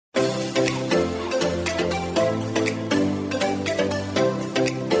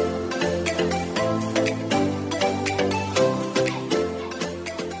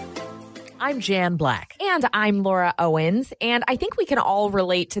I'm Jan Black. And I'm Laura Owens. And I think we can all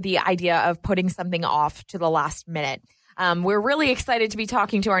relate to the idea of putting something off to the last minute. We're really excited to be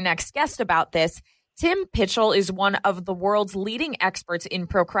talking to our next guest about this. Tim Pychyl is one of the world's leading experts in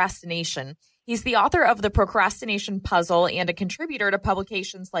procrastination. He's the author of The Procrastination Puzzle and a contributor to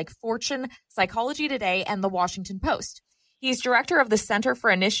publications like Fortune, Psychology Today, and The Washington Post. He's director of the Center for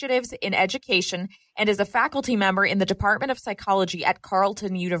Initiatives in Education and is a faculty member in the Department of Psychology at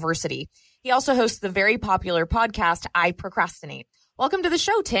Carleton University. He also hosts the very popular podcast, I Procrastinate. Welcome to the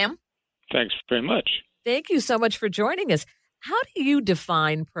show, Tim. Thanks very much. Thank you so much for joining us. How do you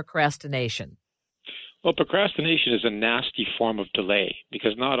define procrastination? Well, procrastination is a nasty form of delay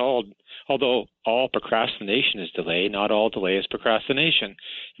because although all procrastination is delay, not all delay is procrastination.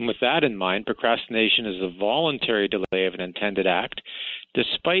 And with that in mind, procrastination is a voluntary delay of an intended act,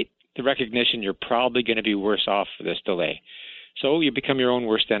 despite the recognition you're probably going to be worse off for this delay. So you become your own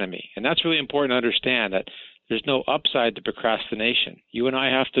worst enemy. And that's really important to understand, that there's no upside to procrastination. You and I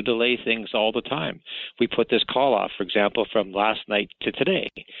have to delay things all the time. We put this call off, for example, from last night to today.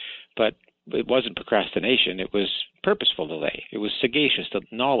 But it wasn't procrastination. It was purposeful delay. It was sagacious,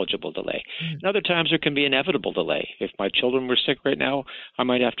 knowledgeable delay. And other times there can be inevitable delay. If my children were sick right now, I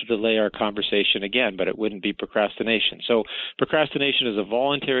might have to delay our conversation again, but it wouldn't be procrastination. So procrastination is a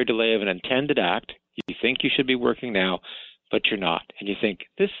voluntary delay of an intended act. You think you should be working now, but you're not. And you think,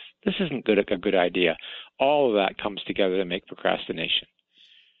 this isn't a good idea. All of that comes together to make procrastination.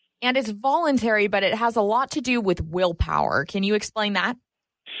 And it's voluntary, but it has a lot to do with willpower. Can you explain that?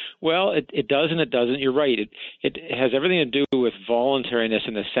 Well, it does and it doesn't. You're right. It has everything to do with voluntariness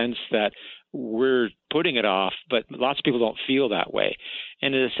in the sense that we're putting it off, but lots of people don't feel that way.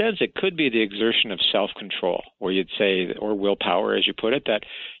 And in a sense, it could be the exertion of self-control, where you'd say, or willpower, as you put it, that,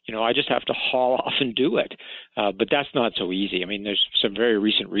 I just have to haul off and do it. But that's not so easy. I mean, there's some very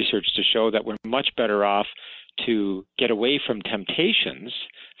recent research to show that we're much better off to get away from temptations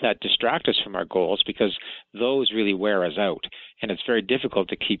that distract us from our goals, because those really wear us out. And it's very difficult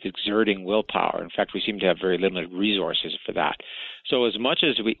to keep exerting willpower. In fact, we seem to have very limited resources for that. So as much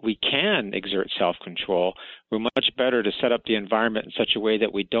as we can exert self-control, we're much better to set up the environment in such a way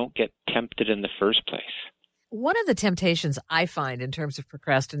that we don't get tempted in the first place. One of the temptations I find in terms of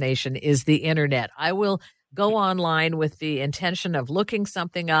procrastination is the internet. I will go online with the intention of looking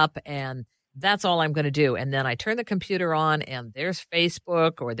something up, and that's all I'm going to do. And then I turn the computer on and there's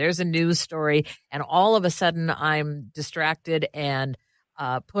Facebook or there's a news story. And all of a sudden I'm distracted and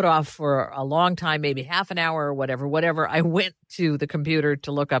put off for a long time, maybe half an hour or whatever I went to the computer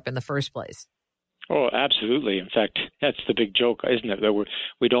to look up in the first place. Oh, absolutely. In fact, that's the big joke, isn't it? That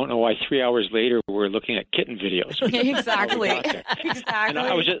we don't know why 3 hours later we're looking at kitten videos. Exactly. And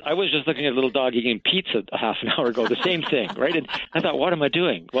I was just looking at a little dog eating pizza a half an hour ago. The same thing, right? And I thought, what am I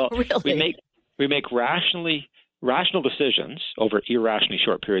doing? Well, really? we make rational decisions over irrationally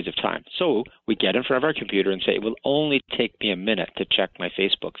short periods of time. So we get in front of our computer and say, it will only take me a minute to check my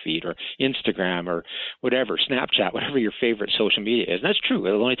Facebook feed or Instagram or whatever, Snapchat, whatever your favorite social media is. And that's true.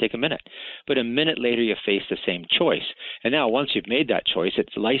 It'll only take a minute. But a minute later, you face the same choice. And now once you've made that choice, it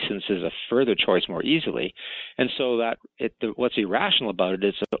licenses a further choice more easily. And so what's irrational about it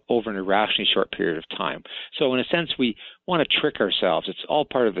is over an irrationally short period of time. So in a sense, we want to trick ourselves. It's all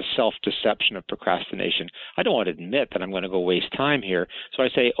part of the self-deception of procrastination. I don't want to admit that I'm going to go waste time here. So I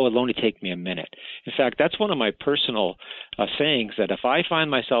say, it'll only take me a minute. In fact, that's one of my personal sayings, that if I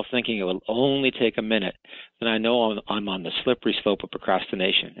find myself thinking it will only take a minute, then I know I'm on the slippery slope of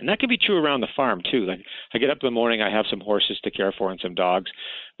procrastination. And that can be true around the farm, too. Like, I get up in the morning, I have some horses to care for and some dogs,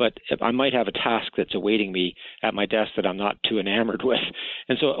 but I might have a task that's awaiting me at my desk that I'm not too enamored with.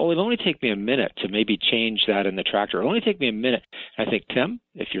 And so, it'll only take me a minute to maybe change that in the tractor. It'll only take me a minute. I think, Tim,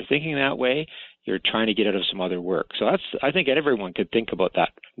 if you're thinking that way, you're trying to get out of some other work. So I think everyone could think about that.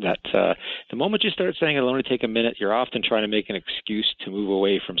 The moment you start saying it'll only take a minute, you're often trying to make an excuse to move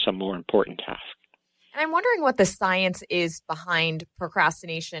away from some more important task. And I'm wondering what the science is behind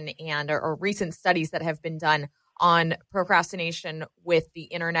procrastination or recent studies that have been done on procrastination with the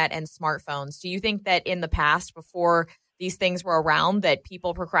internet and smartphones. Do you think that in the past, before these things were around, that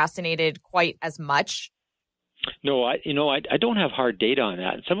people procrastinated quite as much? No, I don't have hard data on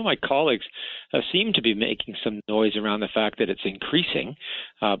that. And some of my colleagues seem to be making some noise around the fact that it's increasing,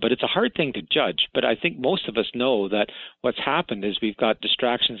 but it's a hard thing to judge. But I think most of us know that what's happened is we've got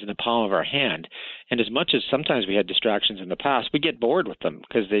distractions in the palm of our hand. And as much as sometimes we had distractions in the past, we get bored with them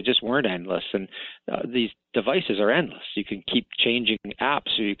because they just weren't endless. And these devices are endless. You can keep changing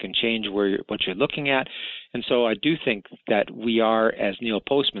apps, or you can change what you're looking at. And so I do think that we are, as Neil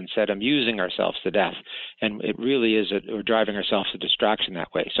Postman said, amusing ourselves to death. And it really is, we're driving ourselves to distraction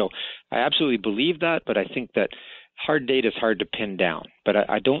that way. So I absolutely believe that, but I think that hard data is hard to pin down. But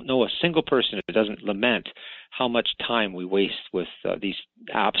I don't know a single person who doesn't lament how much time we waste with these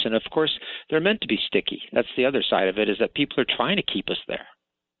apps. And of course, they're meant to be sticky. That's the other side of it, is that people are trying to keep us there.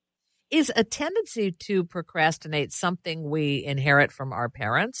 Is a tendency to procrastinate something we inherit from our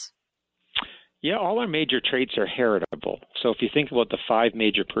parents? Yeah, all our major traits are heritable. So if you think about the 5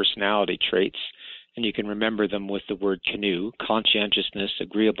 major personality traits, and you can remember them with the word canoe: conscientiousness,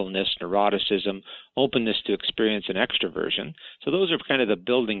 agreeableness, neuroticism, openness to experience, and extroversion. So those are kind of the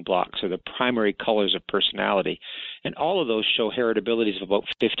building blocks, or the primary colors of personality. And all of those show heritabilities of about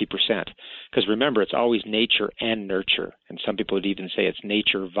 50%. Because remember, it's always nature and nurture. And some people would even say it's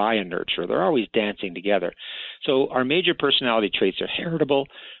nature via nurture. They're always dancing together. So our major personality traits are heritable.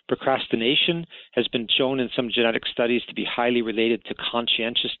 Procrastination has been shown in some genetic studies to be highly related to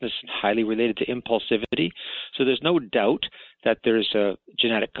conscientiousness and highly related to impulsivity. So there's no doubt that there's a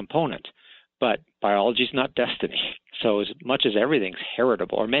genetic component. But biology is not destiny. So as much as everything's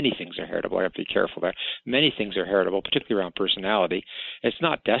heritable, or many things are heritable, I have to be careful there. Many things are heritable, particularly around personality. It's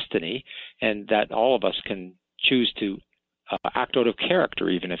not destiny, and that all of us can choose to act out of character,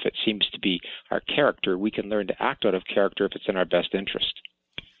 even if it seems to be our character. We can learn to act out of character if it's in our best interest.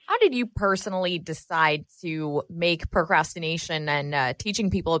 How did you personally decide to make procrastination and teaching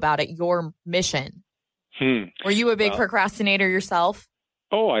people about it your mission? Were you a big procrastinator yourself?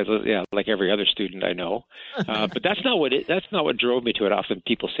 Oh, yeah, like every other student I know. But that's not what drove me to it. Often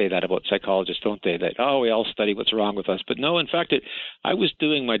people say that about psychologists, don't they? That, we all study what's wrong with us. But no, in fact, I was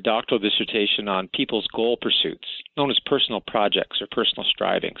doing my doctoral dissertation on people's goal pursuits, known as personal projects or personal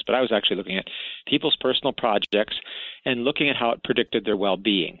strivings. But I was actually looking at people's personal projects and looking at how it predicted their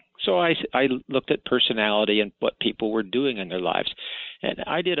well-being. So I looked at personality and what people were doing in their lives. And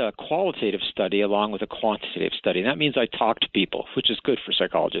I did a qualitative study along with a quantitative study. And that means I talked to people, which is good for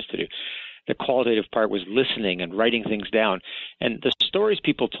psychologists to do. The qualitative part was listening and writing things down. And the stories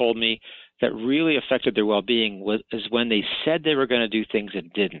people told me that really affected their well-being is when they said they were going to do things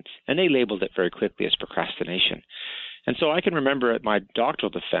and didn't. And they labeled it very quickly as procrastination. And so I can remember at my doctoral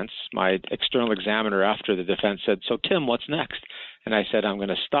defense, my external examiner after the defense said, "So Tim, what's next?" And I said, "I'm going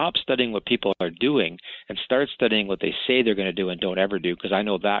to stop studying what people are doing and start studying what they say they're going to do and don't ever do, because I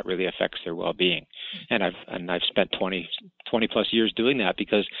know that really affects their well-being." And I've spent 20 plus years doing that,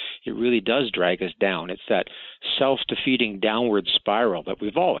 because it really does drag us down. It's that self-defeating downward spiral that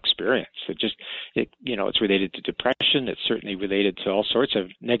we've all experienced. It's related to depression. It's certainly related to all sorts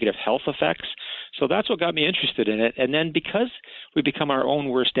of negative health effects. So that's what got me interested in it. And then because we become our own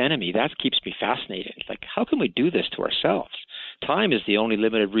worst enemy, that keeps me fascinated. Like, how can we do this to ourselves? Time is the only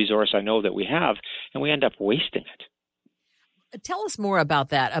limited resource I know that we have, and we end up wasting it. Tell us more about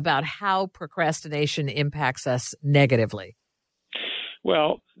that, about how procrastination impacts us negatively.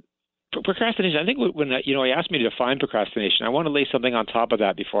 Well, procrastination, I think when you asked me to define procrastination, I want to lay something on top of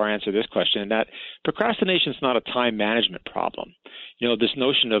that before I answer this question, and that procrastination is not a time management problem. This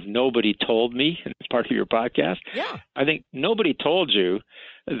notion of nobody told me, and it's part of your podcast. Yeah. I think nobody told you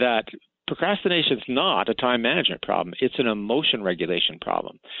that procrastination is not a time management problem. It's an emotion regulation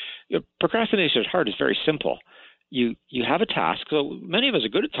problem. Procrastination at heart is very simple. You have a task. So many of us are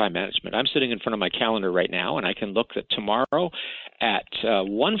good at time management. I'm sitting in front of my calendar right now, and I can look at tomorrow at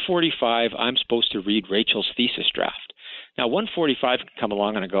 1:45, I'm supposed to read Rachel's thesis draft. Now, 1:45 can come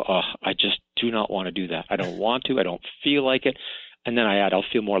along, and I go, I just do not want to do that. I don't want to. I don't feel like it. And then I add, I'll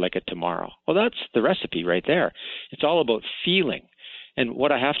feel more like it tomorrow. Well, that's the recipe right there. It's all about feeling. And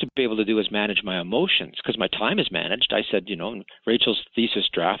what I have to be able to do is manage my emotions, because my time is managed. I said, Rachel's thesis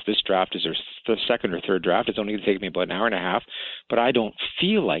draft, this draft is her second or third draft. It's only going to take me about an hour and a half, but I don't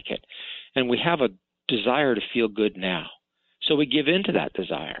feel like it. And we have a desire to feel good now. So we give in to that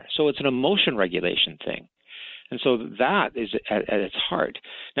desire. So it's an emotion regulation thing. And so that is at its heart.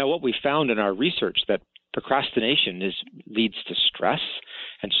 Now, what we found in our research that procrastination leads to stress,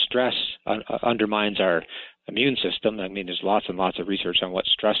 and stress undermines our immune system. I mean, there's lots and lots of research on what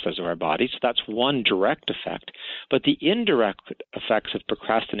stress does to our bodies. So that's one direct effect. But the indirect effects of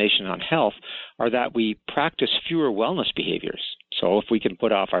procrastination on health are that we practice fewer wellness behaviors. So if we can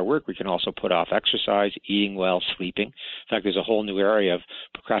put off our work, we can also put off exercise, eating well, sleeping. In fact, there's a whole new area of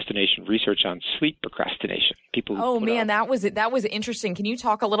procrastination research on sleep procrastination. People who that was interesting. Can you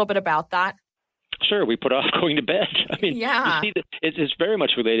talk a little bit about that? Sure, we put off going to bed. I mean, yeah. You see, it's very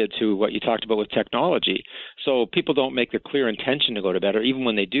much related to what you talked about with technology. So people don't make the clear intention to go to bed, or even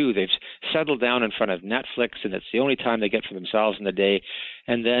when they do, they've settled down in front of Netflix, and it's the only time they get for themselves in the day.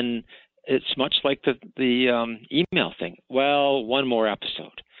 And then it's much like the email thing. Well, one more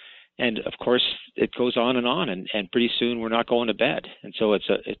episode. And of course, it goes on, and pretty soon we're not going to bed. And so it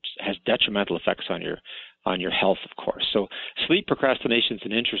has detrimental effects on your health, of course. So sleep procrastination is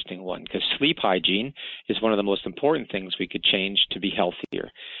an interesting one, because sleep hygiene is one of the most important things we could change to be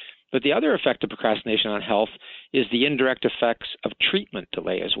healthier. But the other effect of procrastination on health is the indirect effects of treatment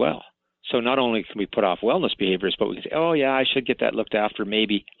delay as well. So not only can we put off wellness behaviors, but we can say, oh, yeah, I should get that looked after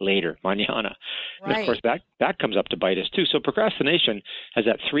maybe later, mañana. Right. And of course, that comes up to bite us too. So procrastination has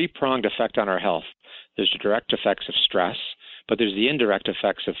that three-pronged effect on our health. There's the direct effects of stress, but there's the indirect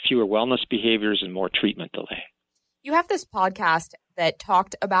effects of fewer wellness behaviors and more treatment delay. You have this podcast that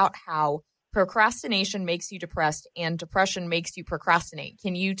talked about how procrastination makes you depressed and depression makes you procrastinate.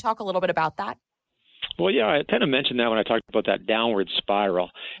 Can you talk a little bit about that? Well, yeah, I kind of mentioned that when I talked about that downward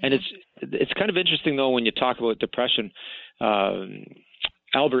spiral. And it's kind of interesting, though, when you talk about depression.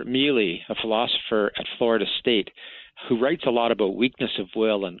 Albert Mealy, a philosopher at Florida State, who writes a lot about weakness of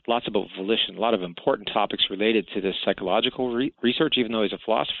will and lots about volition, a lot of important topics related to this psychological research, even though he's a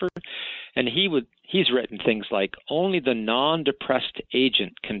philosopher. And he's written things like, only the non-depressed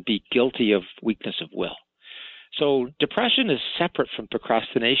agent can be guilty of weakness of will. So depression is separate from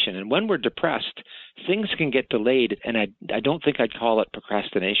procrastination. And when we're depressed, things can get delayed, and I don't think I'd call it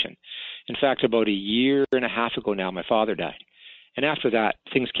procrastination. In fact, about a year and a half ago now, my father died. And after that,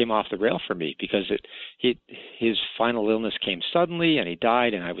 things came off the rail for me, because his final illness came suddenly, and he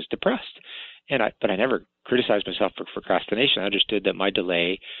died, and I was depressed. But I never criticized myself for procrastination. I understood that my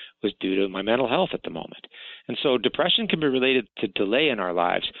delay was due to my mental health at the moment. And so depression can be related to delay in our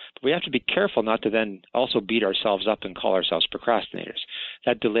lives, but we have to be careful not to then also beat ourselves up and call ourselves procrastinators.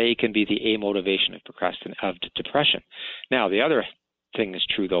 That delay can be the amotivation of depression. Now, the other thing is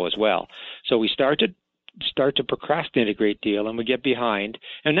true, though, as well. So we start to procrastinate a great deal, and we get behind,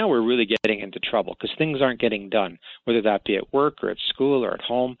 and now we're really getting into trouble because things aren't getting done, whether that be at work or at school or at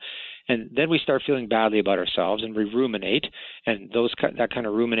home. And then we start feeling badly about ourselves, and we ruminate, and that kind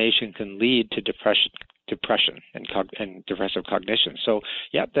of rumination can lead to depression and depressive cognition. So,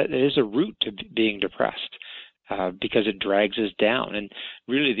 yeah, that is a route to being depressed, because it drags us down. And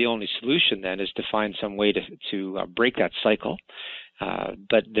really, the only solution then is to find some way to break that cycle.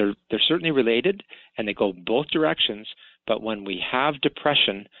 But they're certainly related, and they go both directions. But when we have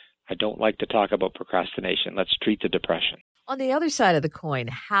depression, I don't like to talk about procrastination. Let's treat the depression. On the other side of the coin,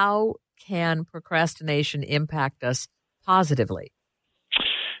 how can procrastination impact us positively?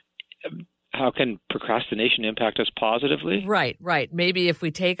 How can procrastination impact us positively? Right. Maybe if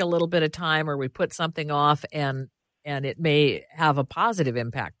we take a little bit of time, or we put something off, and it may have a positive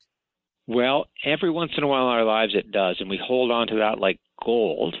impact. Well, every once in a while in our lives it does, and we hold on to that like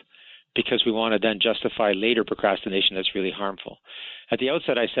gold because we want to then justify later procrastination that's really harmful. At the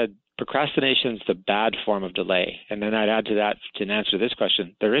outset, I said procrastination is the bad form of delay. And then I'd add to that, to answer this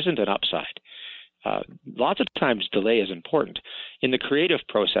question, there isn't an upside. Lots of times delay is important. In the creative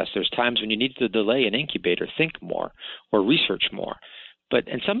process, there's times when you need to delay and incubate or think more or research more.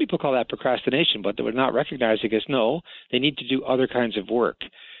 And some people call that procrastination, but they're not recognizing as no, they need to do other kinds of work.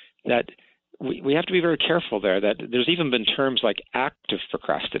 That we have to be very careful there. That there's even been terms like active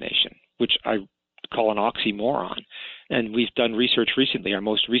procrastination, which I call an oxymoron. And we've done research recently. Our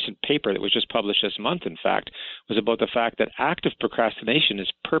most recent paper that was just published this month, in fact, was about the fact that active procrastination is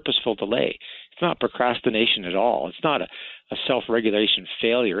purposeful delay. It's not procrastination at all. It's not a self-regulation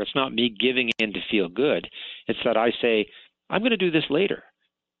failure. It's not me giving in to feel good. It's that I say, I'm going to do this later.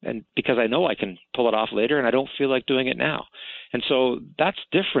 And because I know I can pull it off later, and I don't feel like doing it now. And so that's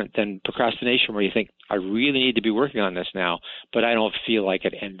different than procrastination, where you think, I really need to be working on this now, but I don't feel like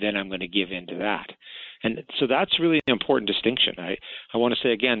it, and then I'm going to give in to that. And so that's really an important distinction. I want to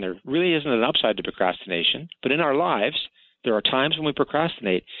say again, there really isn't an upside to procrastination, but in our lives, there are times when we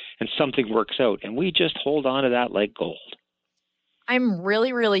procrastinate and something works out, and we just hold on to that like gold. I'm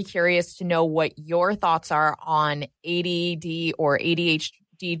really, really curious to know what your thoughts are on ADD or ADHD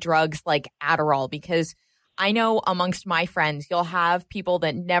drugs like Adderall, because I know amongst my friends, you'll have people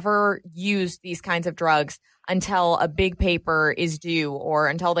that never use these kinds of drugs until a big paper is due or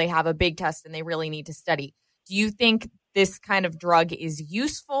until they have a big test and they really need to study. Do you think this kind of drug is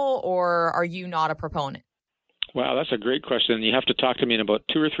useful, or are you not a proponent? Wow, that's a great question. You have to talk to me in about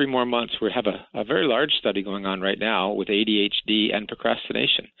 2 or 3 more months. We have a very large study going on right now with ADHD and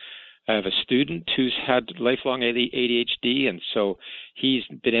procrastination. I have a student who's had lifelong ADHD, and so he's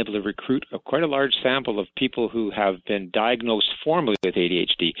been able to recruit quite a large sample of people who have been diagnosed formally with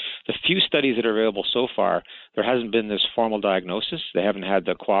ADHD. The few studies that are available so far, there hasn't been this formal diagnosis. They haven't had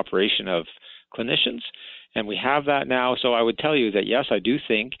the cooperation of clinicians, and we have that now. So I would tell you that, yes, I do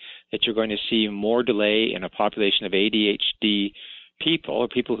think that you're going to see more delay in a population of ADHD people or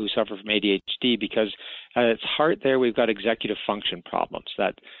people who suffer from ADHD because at its heart there we've got executive function problems,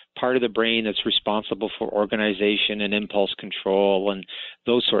 that part of the brain that's responsible for organization and impulse control and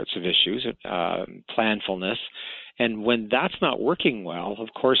those sorts of issues, planfulness. And when that's not working well, of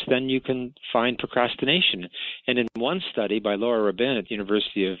course, then you can find procrastination. And in one study by Laura Rabin at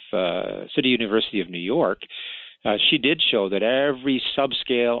the City University of New York, she did show that every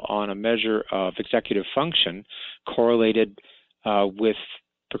subscale on a measure of executive function correlated with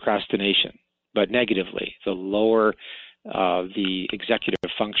procrastination, but negatively. The lower the executive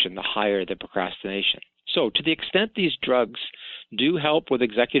function, the higher the procrastination. So to the extent these drugs do help with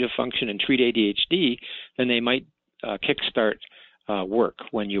executive function and treat ADHD, then they might kickstart work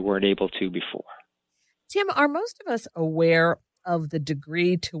when you weren't able to before. Tim, are most of us aware of the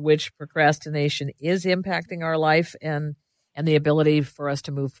degree to which procrastination is impacting our life and the ability for us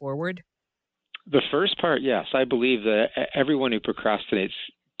to move forward? The first part, yes. I believe that everyone who procrastinates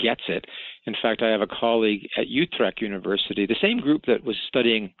gets it. In fact, I have a colleague at Utrecht University, the same group that was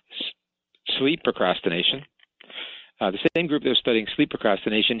studying sleep procrastination.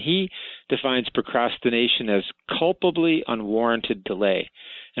 He defines procrastination as culpably unwarranted delay.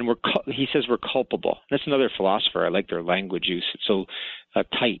 And he says we're culpable. That's another philosopher. I like their language use. It's so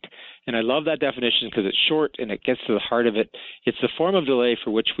tight. And I love that definition because it's short and it gets to the heart of it. It's the form of delay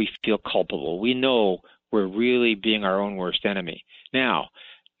for which we feel culpable. We know we're really being our own worst enemy. Now,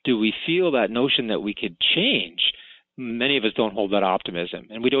 do we feel that notion that we could change? Many of us don't hold that optimism,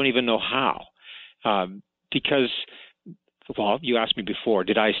 and we don't even know how. Because, well, you asked me before,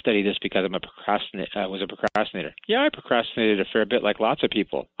 did I study this because I was a procrastinator? Yeah, I procrastinated a fair bit like lots of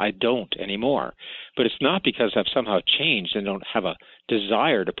people. I don't anymore. But it's not because I've somehow changed and don't have a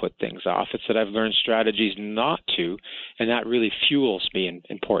desire to put things off. It's that I've learned strategies not to, and that really fuels me in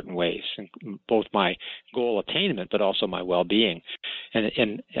important ways, in both my goal attainment but also my well-being.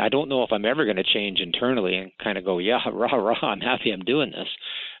 And I don't know if I'm ever going to change internally and kind of go, yeah, rah, rah, I'm happy I'm doing this.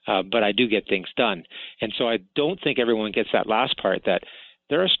 But I do get things done. And so I don't think everyone gets that last part, that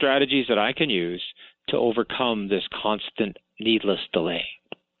there are strategies that I can use to overcome this constant needless delay.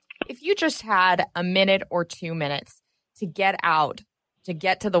 If you just had a minute or 2 minutes to get out, to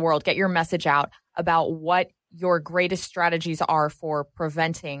get to the world, get your message out about what your greatest strategies are for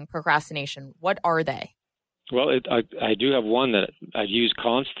preventing procrastination, what are they? Well, I do have one that I use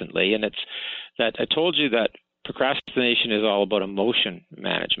constantly, and it's that I told you that procrastination is all about emotion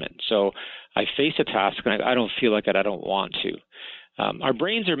management. So I face a task and I don't feel like it, I don't want to. Our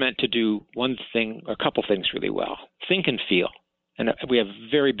brains are meant to do one thing, a couple things really well: think and feel. And we have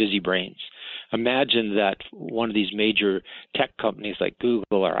very busy brains. Imagine that one of these major tech companies like Google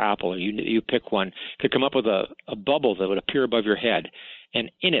or Apple, or you pick one, could come up with a bubble that would appear above your head. And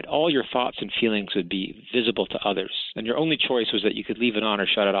in it, all your thoughts and feelings would be visible to others. And your only choice was that you could leave it on or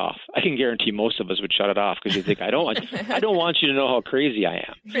shut it off. I can guarantee most of us would shut it off because you think, I don't want you to know how crazy I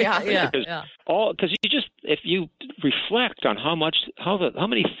am. Yeah. Because you just, if you reflect on how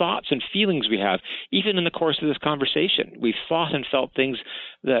many thoughts and feelings we have, even in the course of this conversation, we've thought and felt things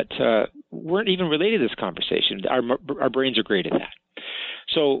that weren't even related to this conversation. Our brains are great at that.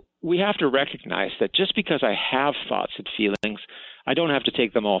 So we have to recognize that just because I have thoughts and feelings, I don't have to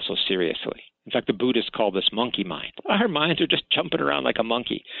take them all so seriously. In fact, the Buddhists call this monkey mind. Our minds are just jumping around like a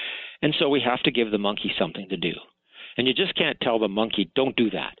monkey. And so we have to give the monkey something to do. And you just can't tell the monkey, don't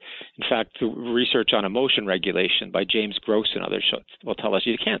do that. In fact, the research on emotion regulation by James Gross and others will tell us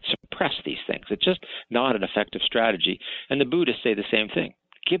you can't suppress these things. It's just not an effective strategy. And the Buddhists say the same thing.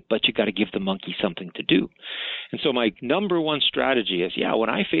 But you got to give the monkey something to do. And so my number one strategy is, when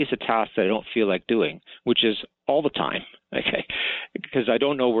I face a task that I don't feel like doing, which is all the time, okay, because I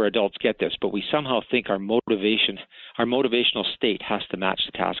don't know where adults get this, but we somehow think our motivational state has to match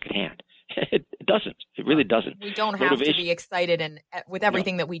the task at hand. It doesn't. It really doesn't. We don't have to be excited and with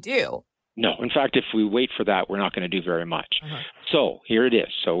everything that we do. No. In fact, if we wait for that, we're not going to do very much. So here it is.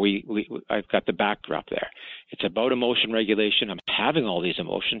 So I've got the backdrop there. It's about emotion regulation. I'm having all these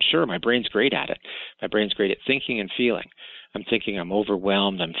emotions. Sure, my brain's great at it. My brain's great at thinking and feeling. I'm thinking I'm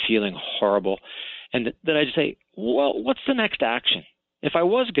overwhelmed. I'm feeling horrible. And then I just say, well, what's the next action? if I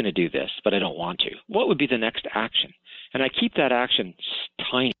was going to do this, but I don't want to, what would be the next action? And I keep that action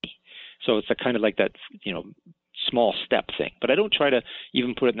tiny. So it's a kind of like that, small step thing. But I don't try to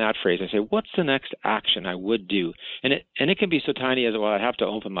even put it in that phrase. I say, what's the next action I would do? And it can be so tiny as, well, I'd have to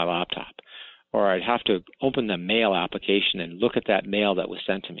open my laptop, or I'd have to open the mail application and look at that mail that was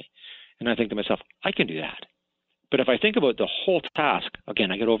sent to me. And I think to myself, I can do that. But if I think about the whole task,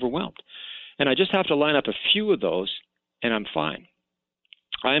 again, I get overwhelmed. And I just have to line up a few of those, and I'm fine.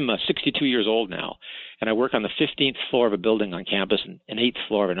 I'm 62 years old now, and I work on the 15th floor of a building on campus and an 8th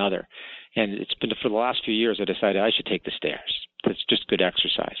floor of another. And it's been for the last few years I decided I should take the stairs. It's just good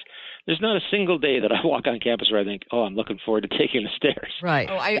exercise. There's not a single day that I walk on campus where I think, oh, I'm looking forward to taking the stairs. Right.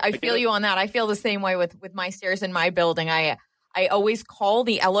 Oh, I feel you on that. I feel the same way with my stairs in my building. I always call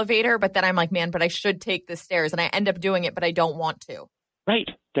the elevator, but then I'm like, man, but I should take the stairs. And I end up doing it, but I don't want to. Right.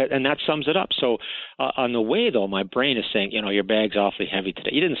 And that sums it up. So on the way, though, my brain is saying, your bag's awfully heavy today.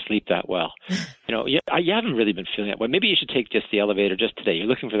 You didn't sleep that well. You haven't really been feeling that well. Maybe you should take just the elevator just today. You're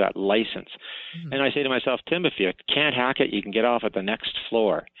looking for that license. Mm-hmm. And I say to myself, Tim, if you can't hack it, you can get off at the next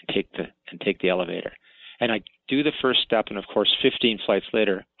floor and take the elevator. And I do the first step. And, of course, 15 flights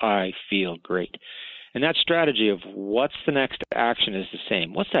later, I feel great. And that strategy of what's the next action is the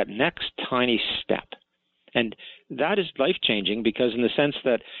same. What's that next tiny step? And that is life-changing because in the sense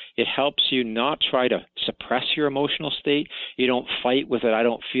that it helps you not try to suppress your emotional state. You don't fight with it. I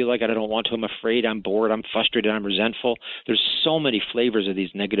don't feel like it. I don't want to. I'm afraid. I'm bored. I'm frustrated. I'm resentful. There's so many flavors of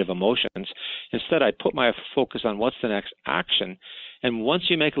these negative emotions. Instead, I put my focus on what's the next action. And once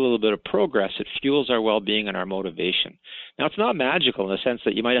you make a little bit of progress, it fuels our well-being and our motivation. Now, it's not magical in the sense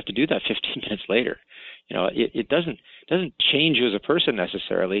that you might have to do that 15 minutes later. It doesn't change you as a person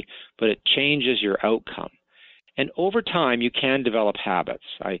necessarily, but it changes your outcome. And over time, you can develop habits.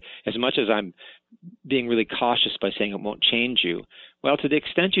 As much as I'm being really cautious by saying it won't change you, well, to the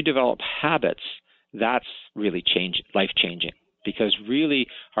extent you develop habits, that's really life-changing, because really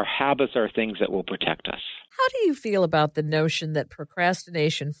our habits are things that will protect us. How do you feel about the notion that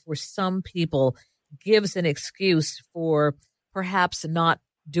procrastination for some people gives an excuse for perhaps not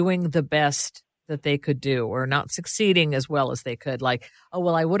doing the best that they could do or not succeeding as well as they could? Like, oh,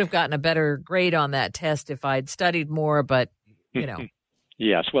 well, I would have gotten a better grade on that test if I'd studied more, but,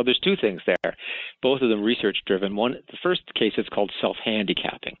 Yes. Well, there's two things there, both of them research-driven. The first case is called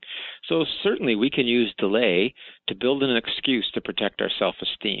self-handicapping. So certainly we can use delay to build an excuse to protect our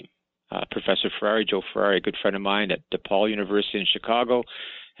self-esteem. Professor Joe Ferrari, a good friend of mine at DePaul University in Chicago,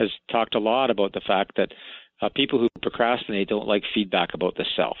 has talked a lot about the fact that people who procrastinate don't like feedback about the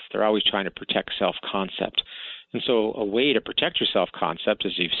self. They're always trying to protect self-concept. And so a way to protect your self-concept,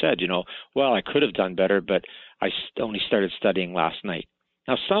 as you've said, well, I could have done better, but I only started studying last night.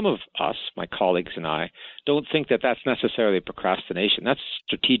 Now, some of us, my colleagues and I, don't think that that's necessarily procrastination. That's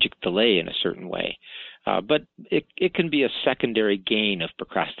strategic delay in a certain way. But it can be a secondary gain of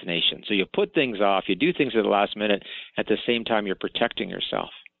procrastination. So you put things off, you do things at the last minute, at the same time you're protecting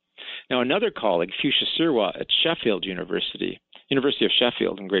yourself. Now, another colleague, Fuchsia Sirwa at Sheffield University of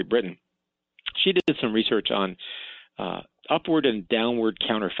Sheffield in Great Britain, she did some research on upward and downward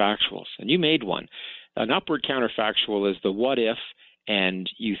counterfactuals, and you made one. An upward counterfactual is the what if, and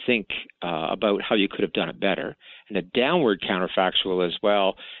you think about how you could have done it better. And a downward counterfactual is,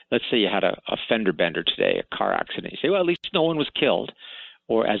 well, let's say you had a fender bender today, a car accident. You say, well, at least no one was killed.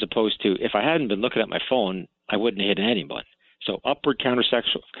 Or as opposed to, if I hadn't been looking at my phone, I wouldn't have hit anyone. So upward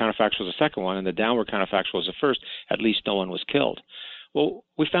counterfactual is the second one, and the downward counterfactual is the first. At least no one was killed. Well,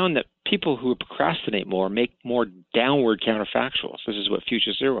 we found that people who procrastinate more make more downward counterfactuals. This is what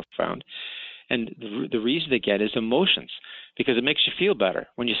Fuchsia Sirwa found. And the reason, again, is emotions, because it makes you feel better.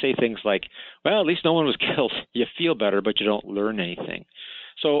 When you say things like, well, at least no one was killed, you feel better, but you don't learn anything.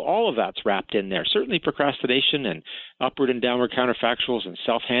 So all of that's wrapped in there. Certainly procrastination and upward and downward counterfactuals and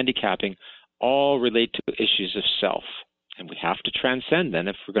self-handicapping all relate to issues of self. And we have to transcend them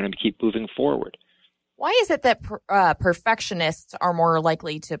if we're going to keep moving forward. Why is it that perfectionists are more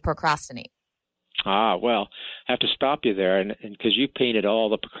likely to procrastinate? Well, I have to stop you there, and because you painted all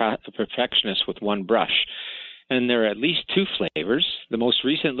the perfectionists with one brush. And there are at least two flavors. The most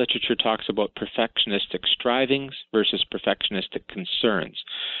recent literature talks about perfectionistic strivings versus perfectionistic concerns.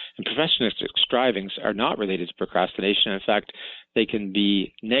 And perfectionistic strivings are not related to procrastination. In fact, they can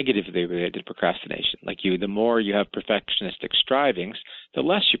be negatively related to procrastination. Like the more you have perfectionistic strivings, the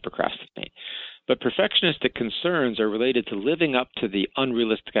less you procrastinate. But perfectionistic concerns are related to living up to the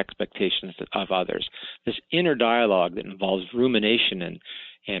unrealistic expectations of others. This inner dialogue that involves rumination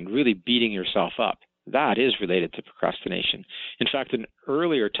and really beating yourself up. that is related to procrastination. In fact, an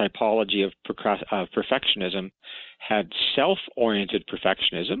earlier typology of perfectionism had self-oriented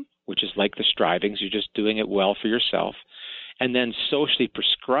perfectionism, which is like the strivings, you're just doing it well for yourself, and then socially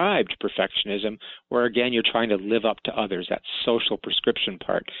prescribed perfectionism, where again you're trying to live up to others, that social prescription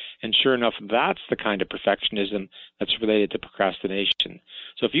part. And sure enough, that's the kind of perfectionism that's related to procrastination.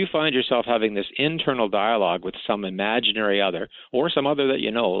 So if you find yourself having this internal dialogue with some imaginary other, or some other that you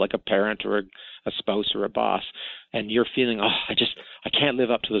know, like a parent or a spouse or a boss, and you're feeling, I can't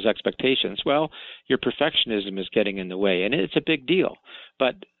live up to those expectations, well, your perfectionism is getting in the way, and it's a big deal.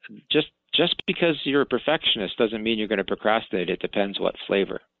 But just because you're a perfectionist doesn't mean you're going to procrastinate. It depends what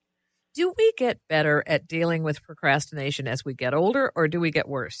flavor. Do we get better at dealing with procrastination as we get older, or do we get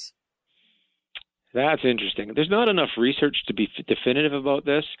worse? That's interesting. There's not enough research to be definitive about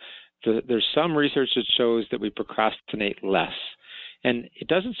this. There's some research that shows that we procrastinate less. And it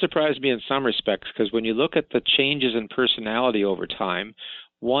doesn't surprise me in some respects, because when you look at the changes in personality over time,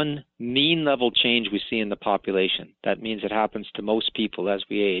 one mean level change we see in the population, that means it happens to most people as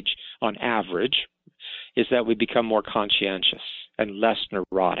we age on average, is that we become more conscientious and less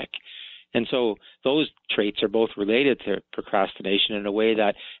neurotic. And so those traits are both related to procrastination in a way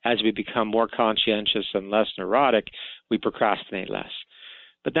that as we become more conscientious and less neurotic, we procrastinate less.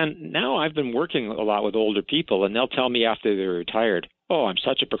 But then now I've been working a lot with older people, and they'll tell me after they're retired, oh, I'm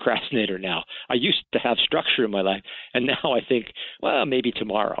such a procrastinator now. I used to have structure in my life, and now I think, well, maybe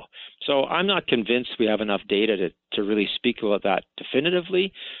tomorrow. So I'm not convinced we have enough data to really speak about that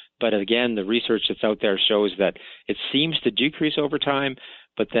definitively. But again, the research that's out there shows that it seems to decrease over time,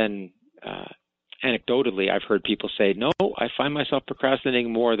 but then anecdotally, I've heard people say, no, I find myself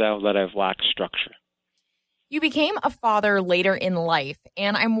procrastinating more now that I've lacked structure. You became a father later in life,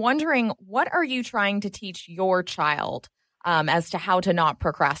 and I'm wondering, what are you trying to teach your child as to how to not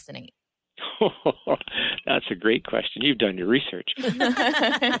procrastinate? That's a great question. You've done your research.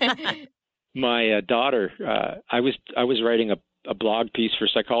 My daughter, I was writing a blog piece for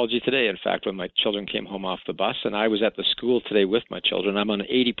Psychology Today, in fact, when my children came home off the bus, and I was at the school today with my children. I'm on an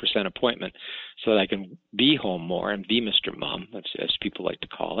 80% appointment so that I can be home more and be Mr. Mom, as people like to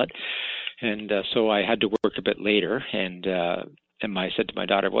call it. And so I had to work a bit later, and I said to my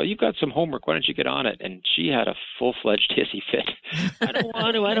daughter, well, you've got some homework. Why don't you get on it? And she had a full-fledged hissy fit. I don't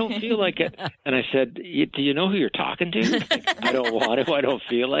want to. I don't feel like it. And I said, do you know who you're talking to? Like, I don't want to. I don't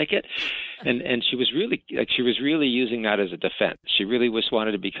feel like it. And she was really using that as a defense. She really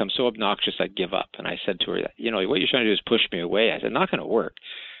wanted to become so obnoxious I'd give up. And I said to her, what you're trying to do is push me away. I said, not going to work.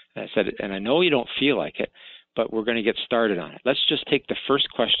 And I said, and I know you don't feel like it, but we're going to get started on it. Let's just take the first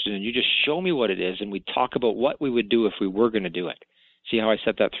question and you just show me what it is, and we talk about what we would do if we were going to do it. See how I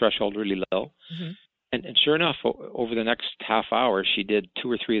set that threshold really low? Mm-hmm. And sure enough, over the next half hour, she did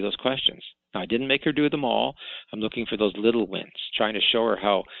 2 or 3 of those questions. Now, I didn't make her do them all. I'm looking for those little wins, trying to show her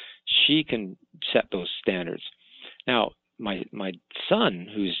how she can set those standards. Now, my son,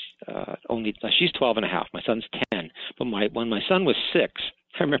 who's she's 12 and a half. My son's 10. But when my son was 6,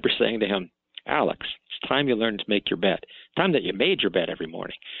 I remember saying to him, Alex, it's time you learn to make your bed. It's time that you made your bed every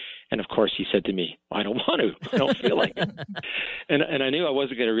morning. And of course, he said to me, I don't want to. I don't feel like it. And I knew I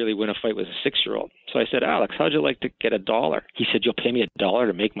wasn't going to really win a fight with a 6-year-old. So I said, Alex, how'd you like to get $1? He said, you'll pay me $1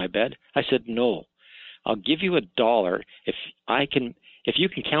 to make my bed? I said, no. I'll give you $1 if you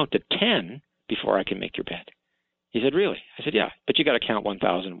can count to 10 before I can make your bed. He said, really? I said, yeah, but you got to count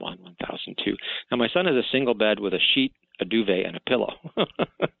 1001, 1002. Now, my son has a single bed with a sheet, a duvet, and a pillow.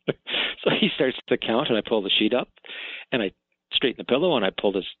 So he starts to count, and I pull the sheet up, and I straighten the pillow, and I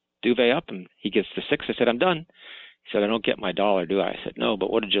pull his duvet up, and he gets to 6. I said, I'm done. He said, I don't get my $1, do I? I said, no,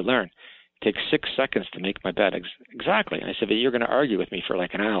 but what did you learn? It takes 6 seconds to make my bed. Exactly. And I said, but you're going to argue with me for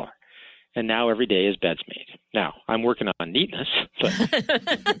like an hour. And now every day his bed's made. Now, I'm working on neatness, but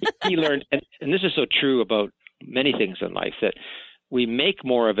he learned, and this is so true about many things in life, that we make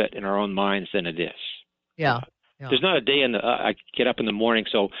more of it in our own minds than it is. Yeah. There's not a day I get up in the morning,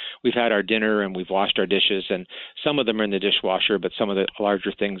 so we've had our dinner and we've washed our dishes, and some of them are in the dishwasher, but some of the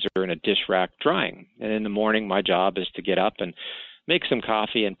larger things are in a dish rack drying. And in the morning, my job is to get up and make some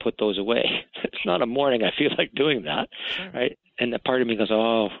coffee and put those away. It's not a morning I feel like doing that, sure. Right? And a part of me goes,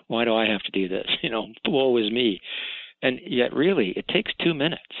 oh, why do I have to do this? Woe is me. And yet, really, it takes 2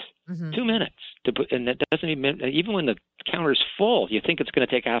 minutes. Mm-hmm. 2 minutes to put, and that doesn't even when the counter's full, you think it's going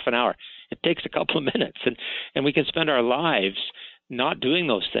to take half an hour. It takes a couple of minutes, and we can spend our lives not doing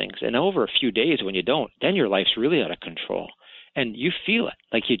those things. And over a few days, when you don't, then your life's really out of control, and you feel it.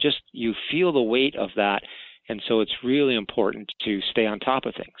 Like you feel the weight of that, and so it's really important to stay on top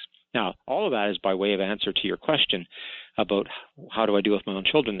of things. Now, all of that is by way of answer to your question about how do I deal with my own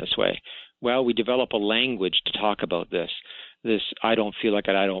children this way. Well, we develop a language to talk about this. This, I don't feel like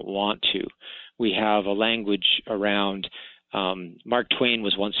it, I don't want to. We have a language around, Mark Twain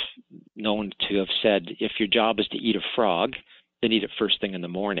was once known to have said, if your job is to eat a frog, then eat it first thing in the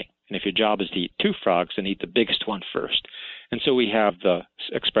morning. And if your job is to eat 2 frogs, then eat the biggest one first. And so we have the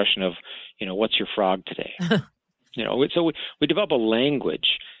expression of, what's your frog today? So we develop a language.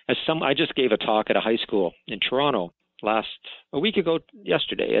 I just gave a talk at a high school in Toronto a week ago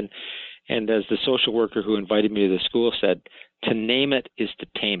yesterday, and as the social worker who invited me to the school said, to name it is to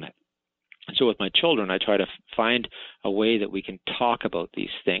tame it. And so with my children, I try to find a way that we can talk about these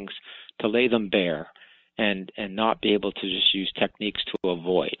things, to lay them bare, and not be able to just use techniques to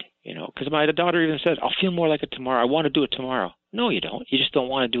avoid, because my daughter even said, I'll feel more like it tomorrow. I want to do it tomorrow. No, you don't. You just don't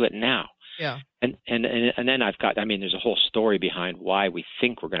want to do it now. Yeah. And then there's a whole story behind why we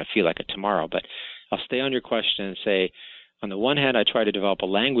think we're going to feel like it tomorrow. But I'll stay on your question and say, on the one hand, I try to develop a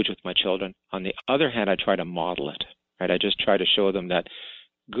language with my children. On the other hand, I try to model it. Right? I just try to show them that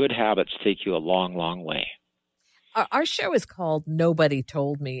good habits take you a long, long way. Our show is called Nobody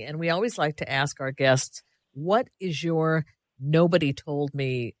Told Me, and we always like to ask our guests, what is your nobody told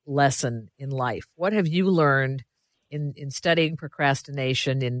me lesson in life? What have you learned in studying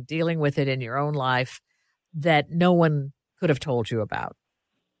procrastination, in dealing with it in your own life, that no one could have told you about?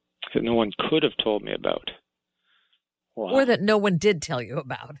 That no one could have told me about. Wow. Or that no one did tell you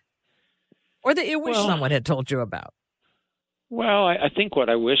about. Or that you wish someone had told you about. Well, I think what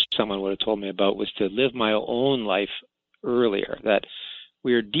I wish someone would have told me about was to live my own life earlier, that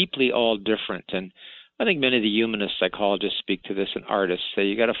we are deeply all different. And I think many of the humanist psychologists speak to this, and artists say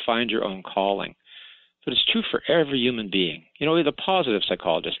you got to find your own calling. But it's true for every human being. The positive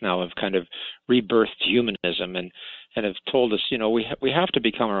psychologists now have kind of rebirthed humanism and have told us, we have to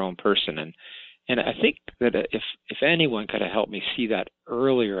become our own person. And I think that if anyone could have helped me see that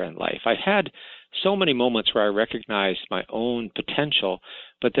earlier in life, I had so many moments where I recognized my own potential,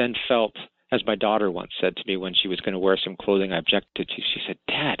 but then felt, as my daughter once said to me when she was going to wear some clothing I objected to, she said,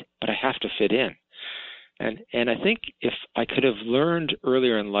 Dad, but I have to fit in. And I think if I could have learned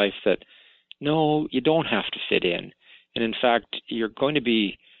earlier in life that, no, you don't have to fit in. And in fact, you're going to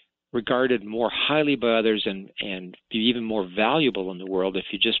be regarded more highly by others and be even more valuable in the world if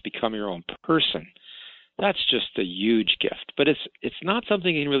you just become your own person. That's just a huge gift. But it's not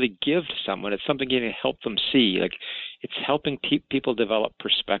something you can really give to someone. It's something you can help them see. Like, it's helping people develop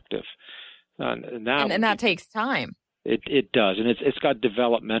perspective. And that takes time. It does. And it's got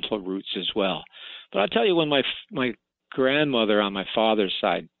developmental roots as well. But I'll tell you, when my grandmother on my father's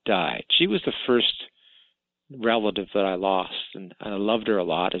side died, she was the first relative that I lost, and I loved her a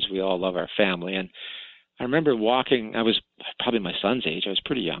lot, as we all love our family. And I remember walking, I was probably my son's age, I was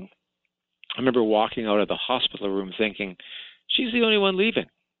pretty young. I remember walking out of the hospital room thinking, she's the only one leaving.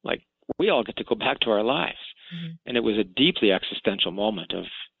 Like, we all get to go back to our lives. Mm-hmm. And it was a deeply existential moment of,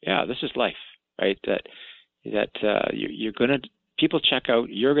 this is life, right? That you're going to, people check out,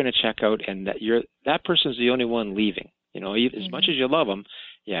 you're going to check out, and that person's the only one leaving. As much as you love them,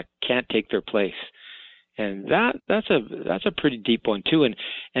 can't take their place. And that's a pretty deep one too. And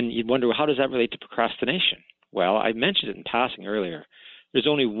you'd wonder, how does that relate to procrastination? Well, I mentioned it in passing earlier. There's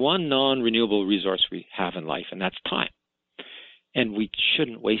only one non-renewable resource we have in life, and that's time. And we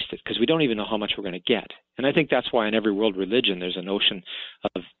shouldn't waste it, because we don't even know how much we're going to get. And I think that's why in every world religion there's a notion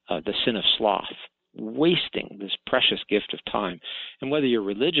of the sin of sloth, wasting this precious gift of time. And whether you're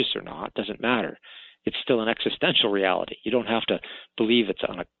religious or not doesn't matter. It's still an existential reality. You don't have to believe it's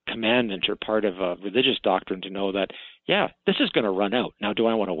on a commandment or part of a religious doctrine to know that, this is going to run out. Now, do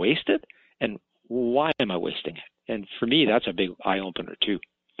I want to waste it? And why am I wasting it? And for me, that's a big eye-opener too.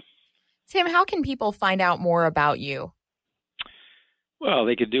 Tim, how can people find out more about you? Well,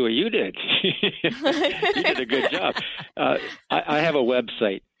 they could do what you did. You did a good job. I have a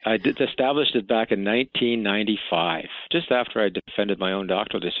website. I established it back in 1995, just after I defended my own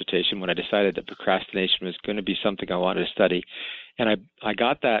doctoral dissertation, when I decided that procrastination was going to be something I wanted to study. And I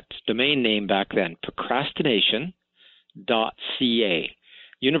got that domain name back then, procrastination.ca.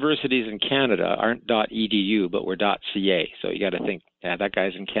 Universities in Canada aren't .edu, but we're .ca. So you got to think, that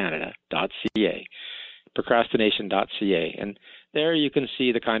guy's in Canada, .ca, procrastination.ca. And there you can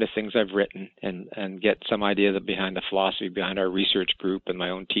see the kind of things I've written and get some idea behind the philosophy behind our research group and my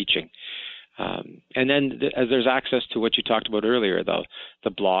own teaching. And then there's access to what you talked about earlier, the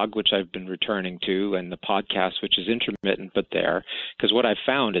blog, which I've been returning to, and the podcast, which is intermittent but there. Because what I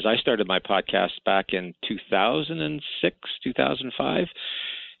found is I started my podcast back in 2006, 2005,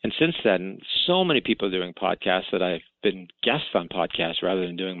 And since then, so many people are doing podcasts that I've been guests on podcasts rather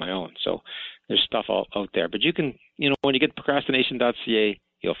than doing my own. So there's stuff out there. But you can, when you get procrastination.ca,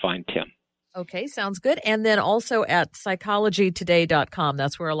 you'll find Tim. Okay, sounds good. And then also at psychologytoday.com.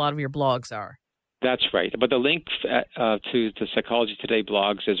 That's where a lot of your blogs are. That's right. But the link to the Psychology Today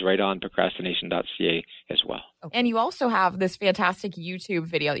blogs is right on procrastination.ca as well. Okay. And you also have this fantastic YouTube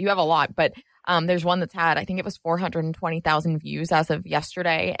video. You have a lot, but there's one that's had, I think it was 420,000 views as of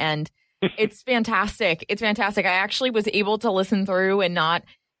yesterday. And it's fantastic. It's fantastic. I actually was able to listen through and not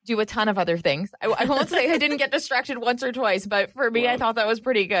do a ton of other things. I won't say I didn't get distracted once or twice, but for me, I thought that was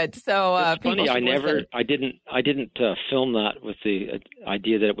pretty good. So it's funny. I didn't film that with the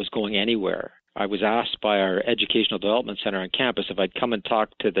idea that it was going anywhere. I was asked by our Educational Development Center on campus if I'd come and talk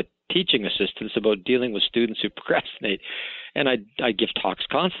to the teaching assistants about dealing with students who procrastinate. And I give talks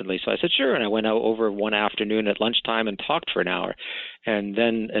constantly. So I said, sure. And I went out over one afternoon at lunchtime and talked for an hour. And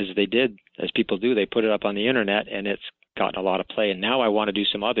then as people do, they put it up on the internet, and it's gotten a lot of play. And now I want to do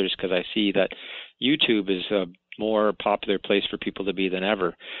some others because I see that YouTube is a more popular place for people to be than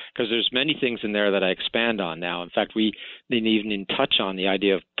ever, because there's many things in there that I expand on now. In fact, we didn't even touch on the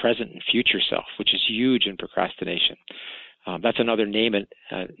idea of present and future self, which is huge in procrastination. That's another name it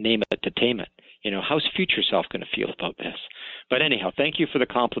to tame it. How's future self going to feel about this? But anyhow, thank you for the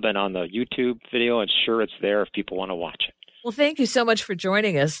compliment on the YouTube video. And sure, it's there if people want to watch it. Well, thank you so much for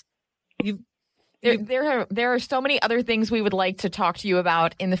joining us. There are so many other things we would like to talk to you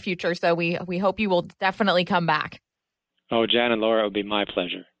about in the future, so we hope you will definitely come back. Oh, Jan and Laura, it would be my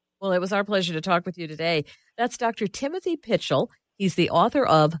pleasure. Well, it was our pleasure to talk with you today. That's Dr. Timothy Pychyl. He's the author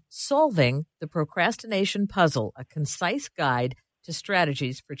of Solving the Procrastination Puzzle, a concise guide to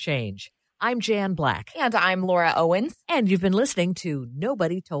strategies for change. I'm Jan Black. And I'm Laura Owens. And you've been listening to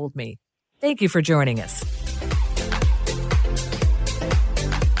Nobody Told Me. Thank you for joining us.